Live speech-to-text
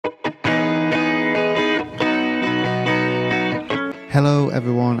Hello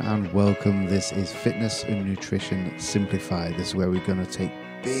everyone and welcome. This is Fitness and Nutrition Simplified. This is where we're going to take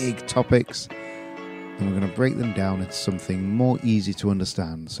big topics and we're going to break them down into something more easy to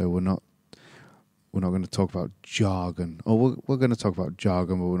understand. So we're not going to talk about jargon, or we're going to talk about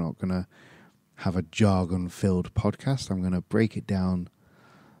jargon, but we're not going to have a jargon-filled podcast. I'm going to break it down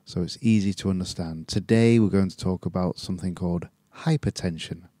so it's easy to understand. Today we're going to talk about something called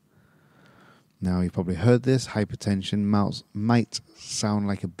hypertension. Now, you've probably heard this. Hypertension might sound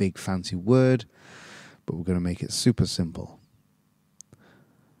like a big fancy word, but we're going to make it super simple.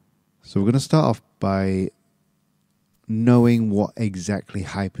 So we're going to start off by knowing what exactly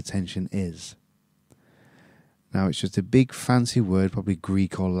hypertension is. Now, it's just a big fancy word, probably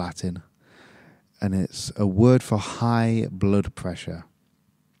Greek or Latin, and it's a word for high blood pressure.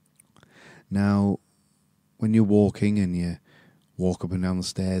 Now, when you're walking and you walk up and down the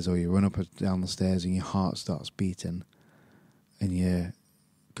stairs, or you run up and down the stairs and your heart starts beating, and you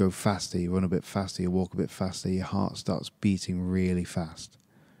go faster, you run a bit faster, you walk a bit faster, your heart starts beating really fast.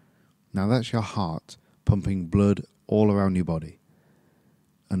 Now that's your heart pumping blood all around your body.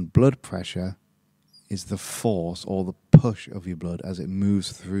 And blood pressure is the force or the push of your blood as it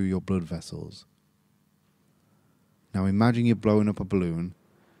moves through your blood vessels. Now imagine you're blowing up a balloon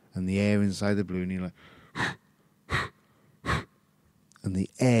and the air inside the balloon, you're like and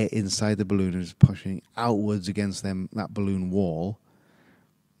the air inside the balloon is pushing outwards against that balloon wall.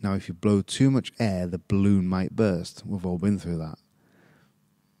 Now, if you blow too much air, the balloon might burst. We've all been through that.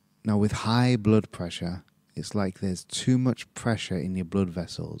 Now, with high blood pressure, it's like there's too much pressure in your blood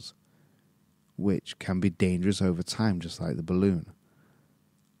vessels, which can be dangerous over time, just like the balloon.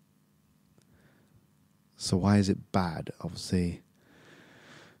 So why is it bad? Obviously,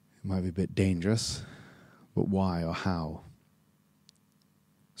 it might be a bit dangerous, but why or how?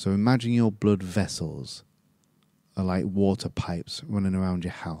 So imagine your blood vessels are like water pipes running around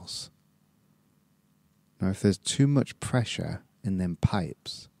your house. Now, if there's too much pressure in them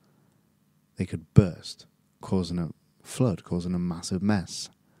pipes, they could burst, causing a flood, causing a massive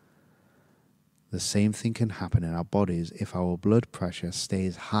mess. The same thing can happen in our bodies if our blood pressure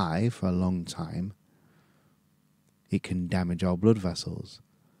stays high for a long time. It can damage our blood vessels.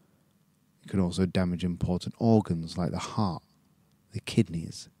 It can also damage important organs like the heart, the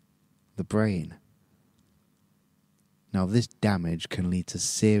kidneys, the brain. Now, this damage can lead to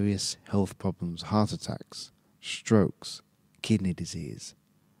serious health problems, heart attacks, strokes, kidney disease.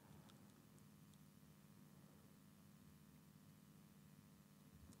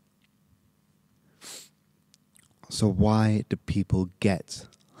 So why do people get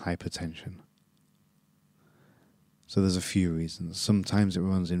hypertension? So there's a few reasons. Sometimes it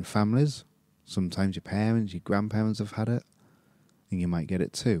runs in families. Sometimes your parents, your grandparents have had it, and you might get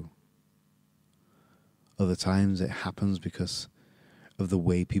it too. Other times it happens because of the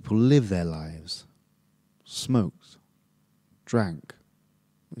way people live their lives. Smoked, drank,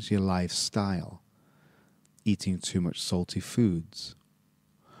 it's your lifestyle. Eating too much salty foods,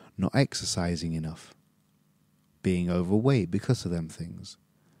 not exercising enough, being overweight because of them things.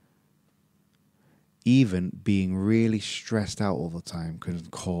 Even being really stressed out all the time can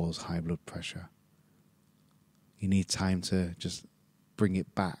cause high blood pressure. You need time to just bring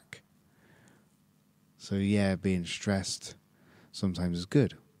it back. So yeah, being stressed sometimes is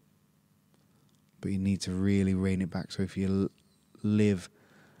good, but you need to really rein it back. So if you live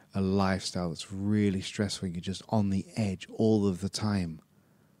a lifestyle that's really stressful, you're just on the edge all of the time,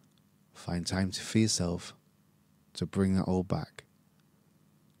 find time for yourself to bring that all back.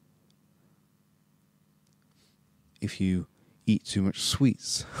 If you eat too much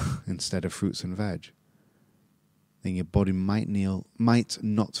sweets instead of fruits and veg, then your body might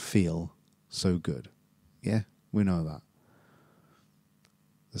not feel so good. Yeah, we know that.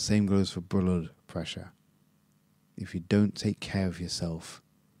 The same goes for blood pressure. If you don't take care of yourself,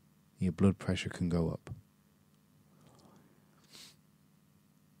 your blood pressure can go up.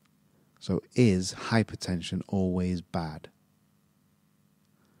 So is hypertension always bad?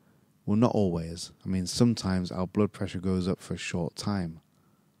 Well, not always. I mean, sometimes our blood pressure goes up for a short time.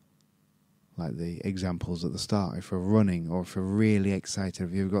 Like the examples at the start, if we're running or if we're really excited.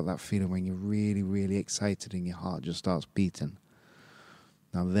 Have you ever got that feeling when you're really, really excited and your heart just starts beating?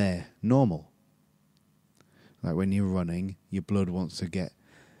 Now they're normal. Like when you're running, your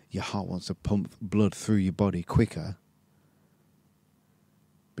heart wants to pump blood through your body quicker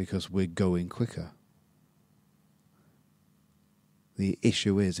because we're going quicker. The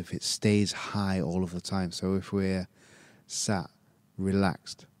issue is if it stays high all of the time. So if we're sat,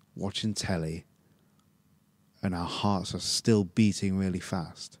 relaxed, watching telly, and our hearts are still beating really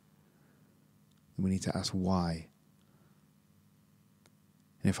fast, then we need to ask why.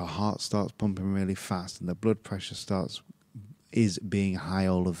 And if our heart starts pumping really fast and the blood pressure is being high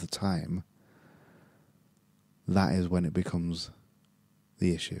all of the time, that is when it becomes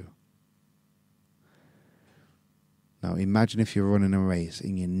the issue. Now imagine if you're running a race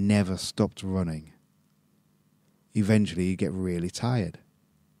and you never stopped running. Eventually you get really tired.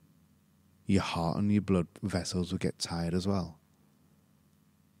 Your heart and your blood vessels will get tired as well.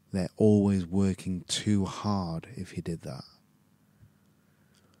 They're always working too hard if you did that.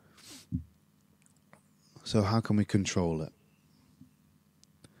 So how can we control it?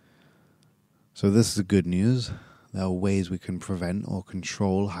 So this is the good news. There are ways we can prevent or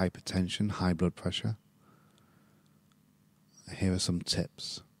control hypertension, high blood pressure. Here are some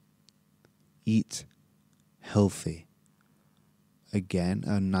tips. Eat healthy. Again,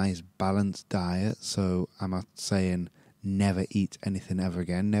 a nice balanced diet. So I'm not saying never eat anything ever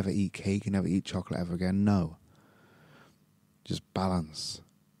again. Never eat cake, never eat chocolate ever again. No. Just balance.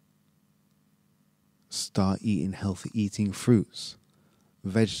 Start eating healthy, eating fruits,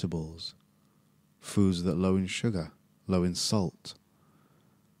 vegetables, foods that are low in sugar, low in salt.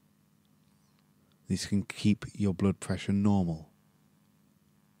 These can keep your blood pressure normal,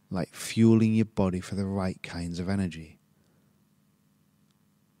 like fueling your body for the right kinds of energy.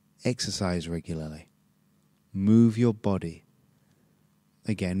 Exercise regularly. Move your body.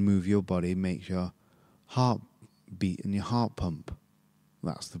 Again, move your body makes your heart beat and your heart pump.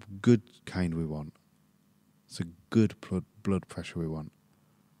 That's the good kind we want. It's a good blood pressure we want.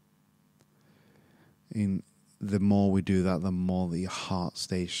 The more we do that, the more that your heart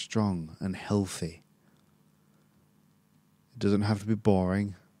stays strong and healthy. It doesn't have to be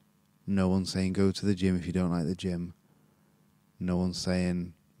boring. No one's saying go to the gym if you don't like the gym. No one's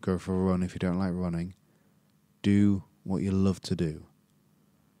saying go for a run if you don't like running. Do what you love to do.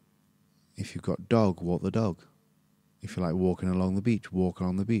 If you've got dog, walk the dog. If you like walking along the beach, walk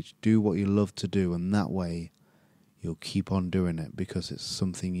along the beach. Do what you love to do, and that way you'll keep on doing it because it's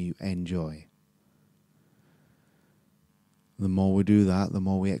something you enjoy. The more we do that, the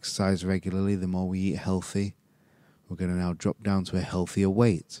more we exercise regularly, the more we eat healthy, we're going to now drop down to a healthier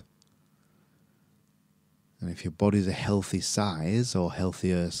weight. And if your body's a healthy size or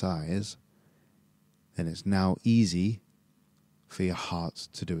healthier size, then it's now easy for your heart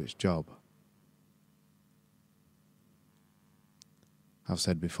to do its job. I've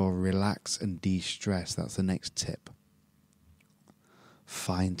said before, relax and de-stress. That's the next tip.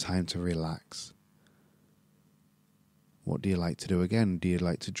 Find time to relax. What do you like to do again? Do you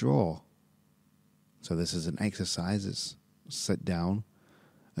like to draw? So this is an exercise. It's sit down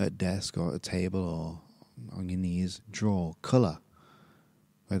at a desk or at a table or on your knees. Draw. Colour.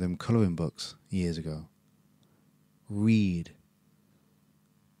 I had them colouring books years ago. Read.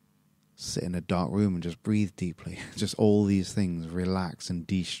 Sit in a dark room and just breathe deeply. Just all these things. Relax and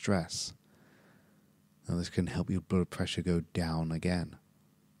de-stress. Now this can help your blood pressure go down again.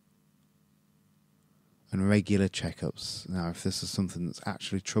 And regular checkups. Now, if this is something that's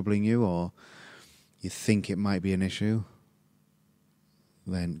actually troubling you or you think it might be an issue,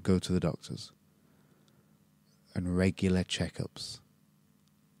 then go to the doctors. And regular checkups.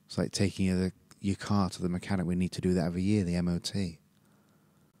 It's like taking your car to the mechanic. We need to do that every year, the MOT.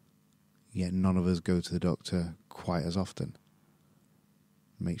 Yet none of us go to the doctor quite as often.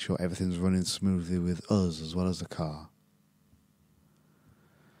 Make sure everything's running smoothly with us as well as the car.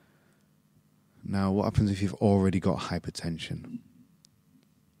 Now, what happens if you've already got hypertension?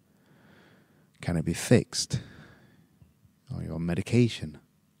 Can it be fixed? Are you on medication?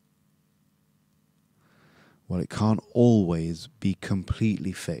 Well, it can't always be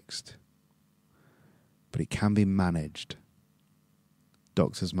completely fixed, but it can be managed.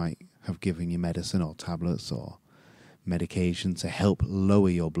 Doctors might have given you medicine or tablets or medication to help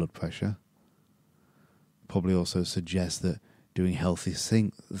lower your blood pressure. Probably also suggest that doing healthy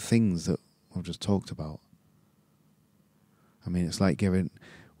things that I've just talked about. I mean, it's like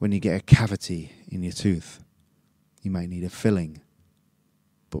when you get a cavity in your tooth, you might need a filling,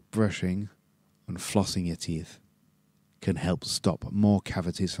 but brushing and flossing your teeth can help stop more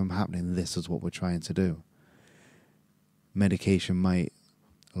cavities from happening. This is what we're trying to do. Medication might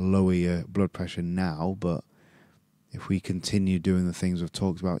lower your blood pressure now, but if we continue doing the things we've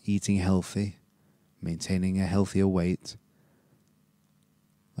talked about, eating healthy, maintaining a healthier weight,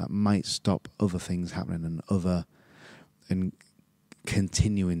 that might stop other things happening and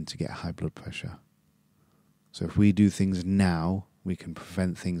continuing to get high blood pressure. So if we do things now, we can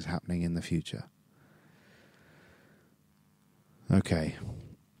prevent things happening in the future. Okay.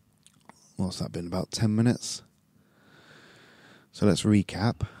 What's that been? About 10 minutes? So let's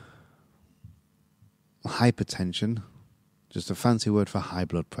recap. Hypertension just a fancy word for high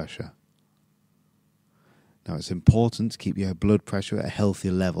blood pressure. Now, it's important to keep your blood pressure at a healthy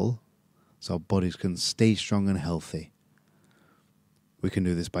level so our bodies can stay strong and healthy. We can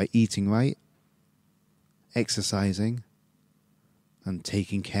do this by eating right, exercising, and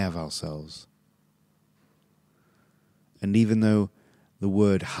taking care of ourselves. And even though the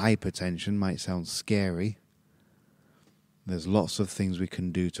word hypertension might sound scary, there's lots of things we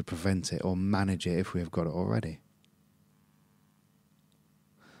can do to prevent it or manage it if we have got it already.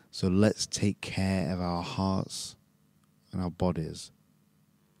 So let's take care of our hearts and our bodies.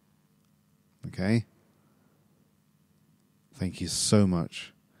 Okay? Thank you so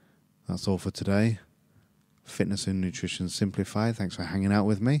much. That's all for today. Fitness and Nutrition Simplified. Thanks for hanging out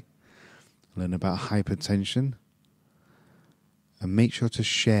with me. Learn about hypertension. And make sure to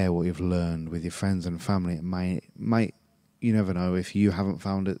share what you've learned with your friends and family. It might, you never know, if you haven't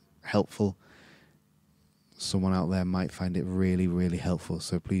found it helpful, someone out there might find it really, really helpful.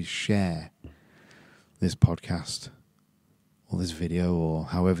 So please share this podcast or this video or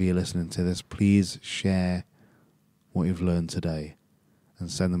however you're listening to this. Please share what you've learned today and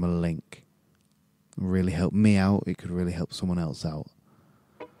send them a link. It really help me out. It could really help someone else out.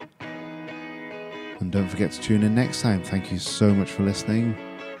 And don't forget to tune in next time. Thank you so much for listening.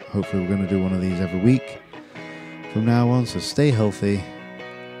 Hopefully we're going to do one of these every week from now on. So stay healthy,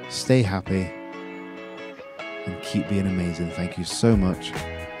 stay happy, and keep being amazing. Thank you so much.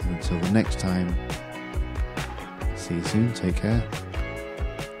 And until the next time, see you soon. Take care.